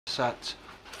Set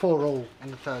 4-all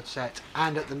in the third set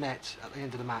and at the net at the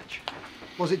end of the match.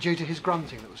 Was it due to his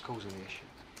grunting that was causing the issue?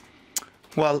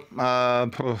 Well,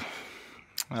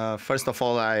 first of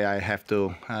all, I have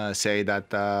to say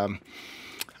that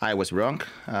I was wrong.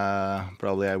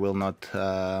 Probably I will not.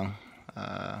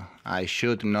 I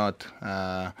should not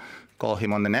call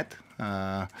him on the net.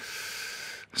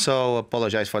 So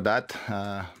apologize for that.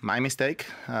 My mistake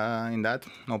in that.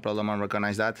 No problem. I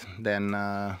recognize that. Then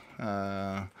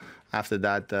after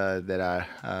that, there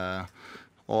are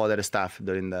other stuff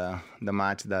during the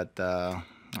match that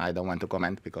I don't want to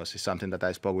comment because it's something that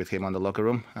I spoke with him on the locker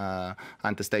room.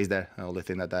 Ante stays there. The only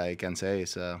thing that I can say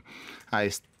is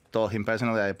I told him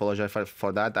personally. I apologize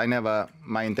for that.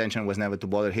 My intention was never to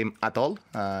bother him at all.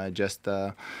 Just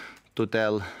to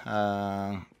tell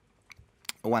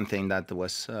one thing that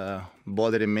was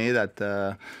bothering me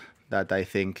that I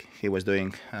think he was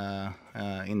doing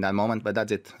in that moment. But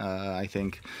that's it. I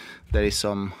think there is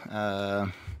some.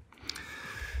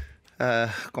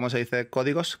 ¿Cómo se dice?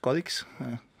 Codes.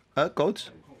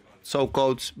 Codes. So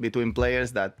codes between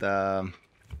players that,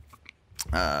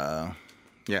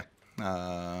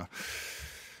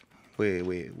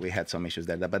 we had some issues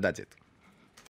there, but that's it.